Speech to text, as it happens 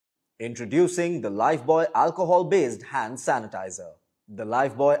Introducing the Lifeboy alcohol-based hand sanitizer. The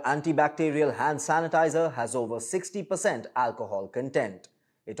Lifeboy antibacterial hand sanitizer has over 60% alcohol content.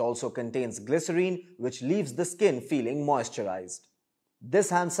 It also contains glycerine, which leaves the skin feeling moisturized.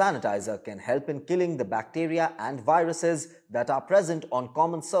 This hand sanitizer can help in killing the bacteria and viruses that are present on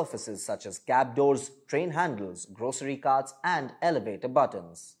common surfaces such as cab doors, train handles, grocery carts, and elevator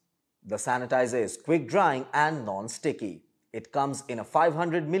buttons. The sanitizer is quick drying and non-sticky. It comes in a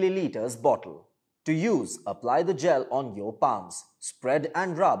 500 milliliters bottle. To use, apply the gel on your palms. Spread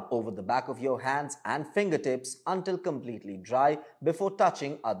and rub over the back of your hands and fingertips until completely dry before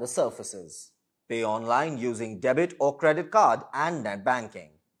touching other surfaces. Pay online using debit or credit card and net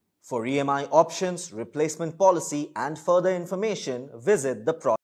banking. For EMI options, replacement policy, and further information, visit the product.